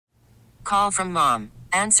Call from mom.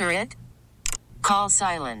 Answer it. Call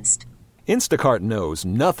silenced. Instacart knows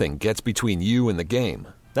nothing gets between you and the game.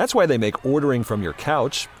 That's why they make ordering from your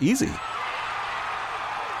couch easy.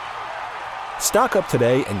 Stock up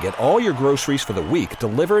today and get all your groceries for the week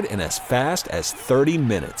delivered in as fast as 30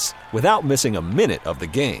 minutes without missing a minute of the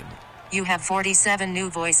game. You have 47 new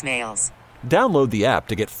voicemails. Download the app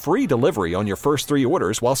to get free delivery on your first 3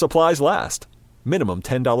 orders while supplies last. Minimum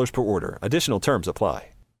 $10 per order. Additional terms apply.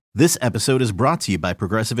 This episode is brought to you by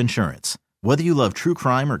Progressive Insurance. Whether you love true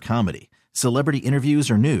crime or comedy, celebrity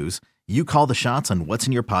interviews or news, you call the shots on what's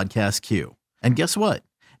in your podcast queue. And guess what?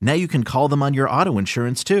 Now you can call them on your auto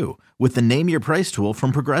insurance too with the Name Your Price tool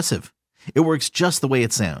from Progressive. It works just the way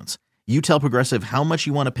it sounds. You tell Progressive how much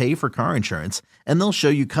you want to pay for car insurance, and they'll show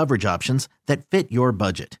you coverage options that fit your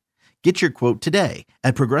budget. Get your quote today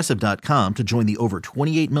at Progressive.com to join the over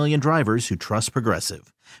 28 million drivers who trust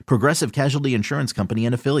Progressive. Progressive Casualty Insurance Company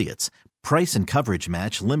and Affiliates. Price and coverage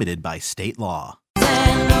match limited by state law.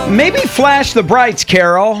 Maybe flash the brights,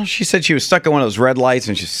 Carol. She said she was stuck at one of those red lights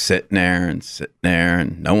and she's sitting there,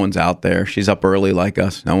 and no one's out there. She's up early like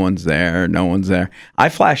us. No one's there. I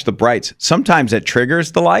flash the brights. Sometimes it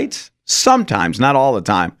triggers the lights. Sometimes, not all the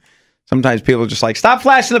time. Sometimes people are just like, stop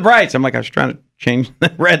flashing the brights. I'm like, I was trying to change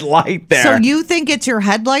the red light there. So you think it's your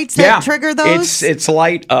headlights that trigger those? It's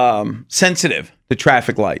light sensitive, the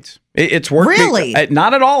traffic lights. It's working. Really?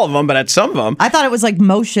 Not at all of them, but at some of them. I thought it was like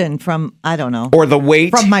motion from, I don't know. Or the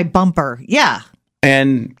weight. From my bumper. Yeah.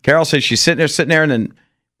 And Carol says she's sitting there, and then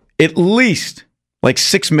at least like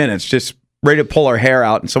 6 minutes, just ready to pull her hair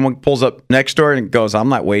out. And someone pulls up next door and goes, I'm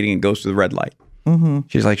not waiting, and goes to the red light. Mm-hmm.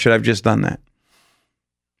 She's like, should I have just done that?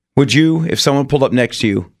 Would you, if someone pulled up next to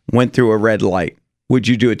you, went through a red light, would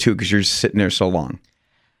you do it too because you're just sitting there so long?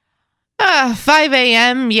 5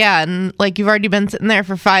 a.m., yeah, and like you've already been sitting there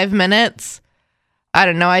for 5 minutes. I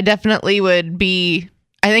don't know, I definitely would be,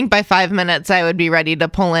 I think by 5 minutes I would be ready to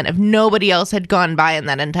pull in if nobody else had gone by in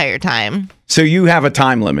that entire time. So you have a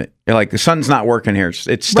time limit. You're like, the sun's not working here.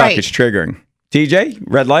 It's stuck, right. It's triggering. TJ,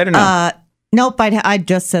 red light or no? Nope, I'd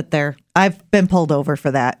just sit there. I've been pulled over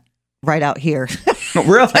for that right out here.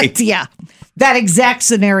 Really? Yeah. That exact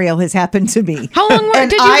scenario has happened to me. How long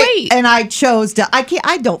did you wait? And I chose to,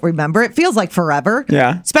 I don't remember. It feels like forever.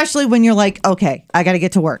 Yeah. Especially when you're like, okay, I got to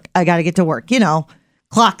get to work. You know,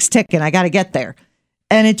 clock's ticking. I got to get there.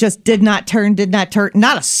 And it just did not turn.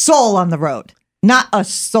 Not a soul on the road. Not a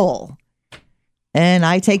soul. And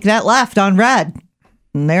I take that left on red.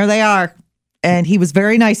 And there they are. And he was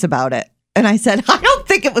very nice about it. And I said, I don't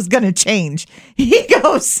think it was going to change. He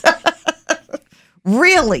goes,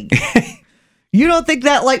 really? You don't think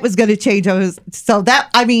that light was going to change? I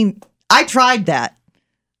tried that.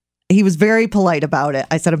 He was very polite about it.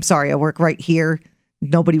 I said, I'm sorry, I work right here.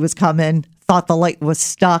 Nobody was coming. Thought the light was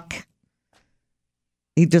stuck.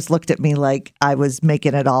 He just looked at me like I was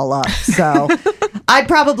making it all up. So I'd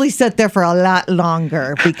probably sit there for a lot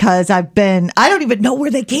longer because I don't even know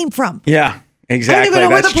where they came from. Yeah. Exactly. I don't even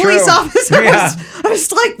know That's where the police true. officer Yeah. was. I was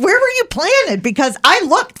like, where were you planted? Because I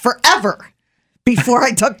looked forever before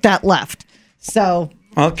I took that left. So,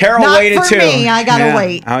 well, Carol not waited for too. Me, I gotta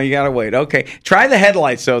wait. Oh, you gotta wait. Okay, try the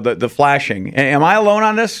headlights though. The flashing. Am I alone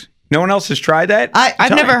on this? No one else has tried that.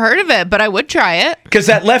 I've never heard of it, but I would try it. Because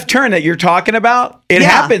that left turn that you're talking about, it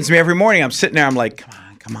happens to me every morning. I'm sitting there. I'm like,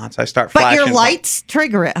 come on. So I start flashing. But your lights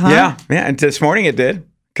trigger it, huh? Yeah. And this morning it did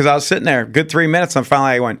because I was sitting there good 3 minutes and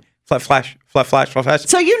finally I went flash.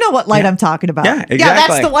 So you know what light I'm talking about. Yeah, exactly. Yeah,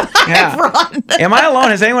 that's the one I run. Am I alone?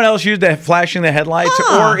 Has anyone else used the flashing the headlights?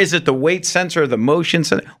 Or is it the weight sensor, the motion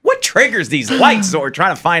sensor? What triggers these lights that we're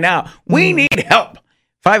trying to find out? We need help.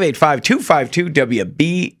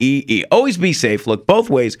 585-252-WBEE. Always be safe. Look both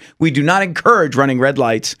ways. We do not encourage running red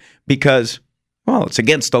lights because, well, it's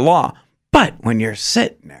against the law. But when you're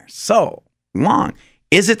sitting there so long,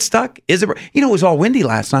 is it stuck? Is it? It was all windy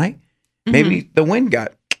last night. Maybe the wind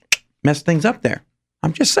messed things up there.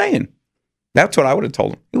 I'm just saying. That's what I would have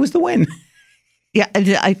told him. It was the wind. Yeah,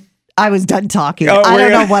 I was done talking. I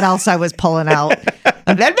don't know what else I was pulling out.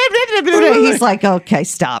 He's like, okay,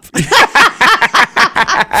 stop.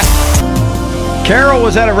 Carol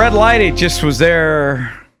was at a red light. It just was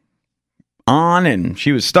there on, and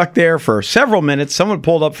she was stuck there for several minutes. Someone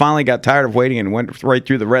pulled up, finally got tired of waiting, and went right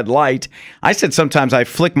through the red light. I said sometimes I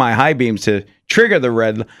flick my high beams to trigger the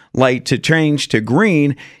red light to change to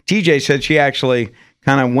green. TJ said she actually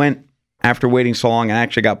kind of went after waiting so long and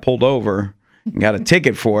actually got pulled over and got a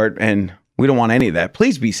ticket for it. And we don't want any of that.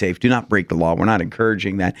 Please be safe. Do not break the law. We're not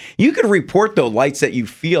encouraging that. You can report the lights that you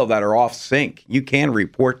feel that are off sync. You can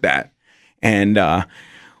report that. And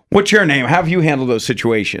what's your name? How have you handled those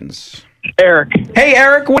situations? Eric. Hey,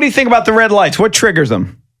 Eric, what do you think about the red lights? What triggers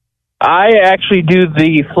them? I actually do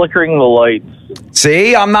the flickering the lights.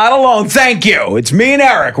 See, I'm not alone. Thank you. It's me and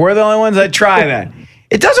Eric. We're the only ones that try that.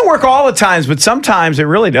 It doesn't work all the times, but sometimes it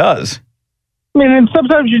really does. I mean, and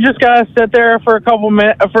sometimes you just gotta sit there for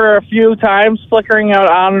a few times, flickering out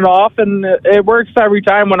on and off, and it works every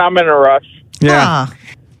time when I'm in a rush. Yeah. Huh.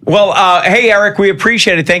 Well, hey, Eric, we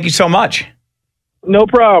appreciate it. Thank you so much. No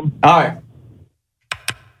problem. All right.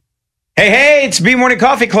 Hey, it's B Morning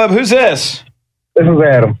Coffee Club. Who's this? This is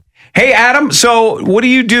Adam. Hey, Adam. So what do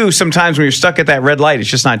you do sometimes when you're stuck at that red light? It's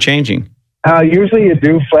just not changing. Usually you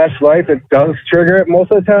do flash lights. It does trigger it most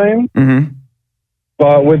of the time. Mm-hmm.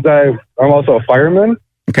 But I'm also a fireman.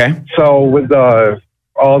 Okay. So with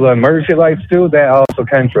all the emergency lights too, that also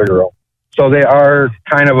can trigger them. So they are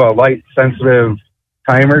kind of a light sensitive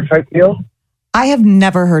timer type deal. I have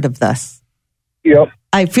never heard of this. Yep.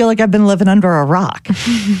 I feel like I've been living under a rock.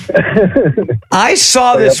 I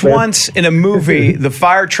saw this once in a movie. The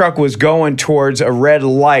fire truck was going towards a red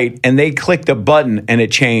light and they clicked a button and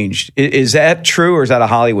it changed. Is that true or is that a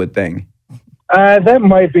Hollywood thing? That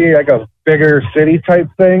might be like a bigger city type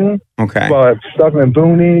thing. Okay. But stuck in the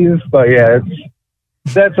boonies. But yeah,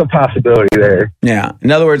 that's a possibility there. Yeah.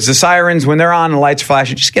 In other words, the sirens, when they're on, the lights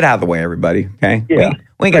flashing, just get out of the way, everybody. Okay? Yeah.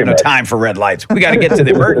 We ain't got no time for red lights. We got to get to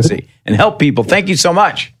the emergency and help people. Thank you so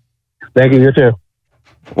much. Thank you. You too.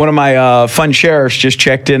 One of my fun sheriffs just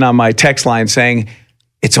checked in on my text line saying,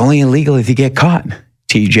 it's only illegal if you get caught,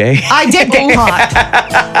 TJ. I did get caught.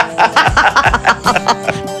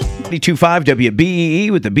 92.5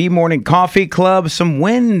 WBEE with the B Morning Coffee Club. Some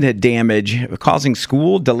wind damage causing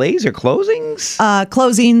school delays or closings?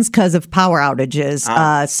 Closings because of power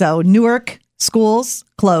outages. So Newark schools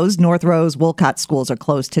closed. North Rose, Wolcott schools are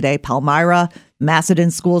closed today. Palmyra,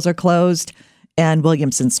 Macedon schools are closed. And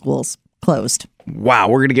Williamson schools closed. Wow,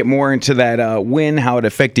 we're going to get more into that wind, how it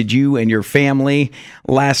affected you and your family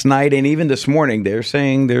last night. And even this morning, they're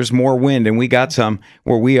saying there's more wind, and we got some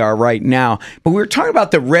where we are right now. But we were talking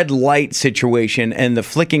about the red light situation and the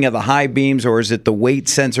flicking of the high beams, or is it the weight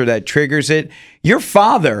sensor that triggers it? Your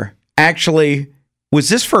father actually, was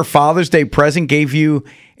this for Father's Day present, gave you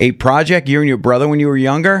a project, you and your brother, when you were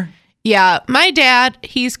younger? Yeah, my dad,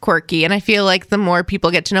 he's quirky, and I feel like the more people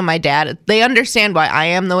get to know my dad, they understand why I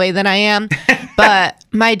am the way that I am. But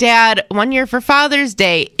my dad, one year for Father's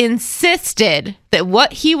Day, insisted that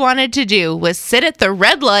what he wanted to do was sit at the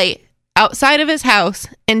red light outside of his house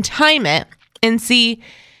and time it and see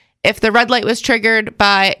if the red light was triggered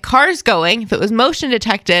by cars going, if it was motion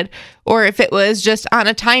detected, or if it was just on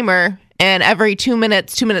a timer and every 2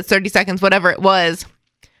 minutes, 30 seconds, whatever it was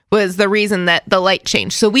the reason that the light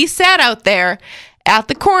changed. So we sat out there at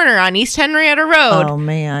the corner on East Henrietta Road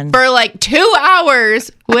for like 2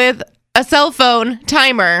 hours with a cell phone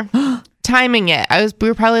timer timing it. We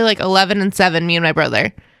were probably like 11 and 7, me and my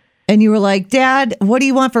brother. And you were like, Dad, what do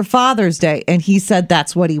you want for Father's Day? And he said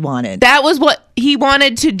that's what he wanted. That was what he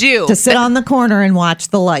wanted to do. To sit on the corner and watch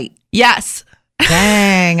the light. Yes.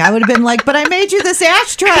 Dang. I would have been like, but I made you this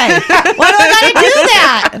ashtray. Why do I got to do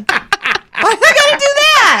that? Why do I got to do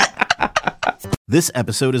that? This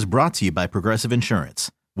episode is brought to you by Progressive Insurance.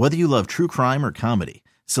 Whether you love true crime or comedy,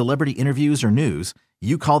 celebrity interviews or news,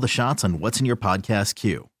 you call the shots on what's in your podcast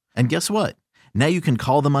queue. And guess what? Now you can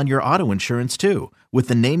call them on your auto insurance too with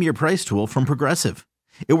the Name Your Price tool from Progressive.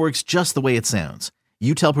 It works just the way it sounds.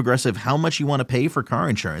 You tell Progressive how much you want to pay for car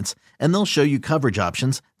insurance, and they'll show you coverage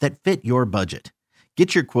options that fit your budget.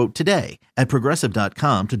 Get your quote today at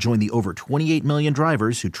Progressive.com to join the over 28 million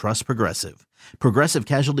drivers who trust Progressive. Progressive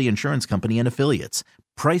Casualty Insurance Company and Affiliates.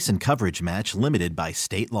 Price and coverage match limited by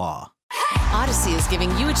state law. Odyssey is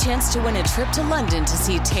giving you a chance to win a trip to London to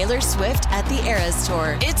see Taylor Swift at the Eras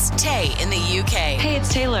Tour. It's Tay in the UK. Hey,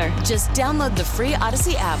 it's Taylor. Just download the free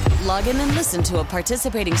Odyssey app, log in and listen to a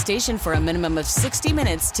participating station for a minimum of 60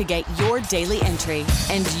 minutes to get your daily entry.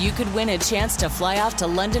 And you could win a chance to fly off to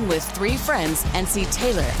London with 3 friends and see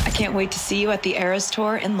Taylor. I can't wait to see you at the Eras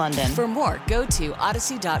Tour in London. For more, go to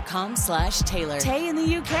odyssey.com/Taylor. Tay in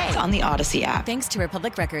the UK. It's on the Odyssey app. Thanks to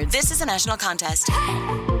Republic Records. This is a national contest.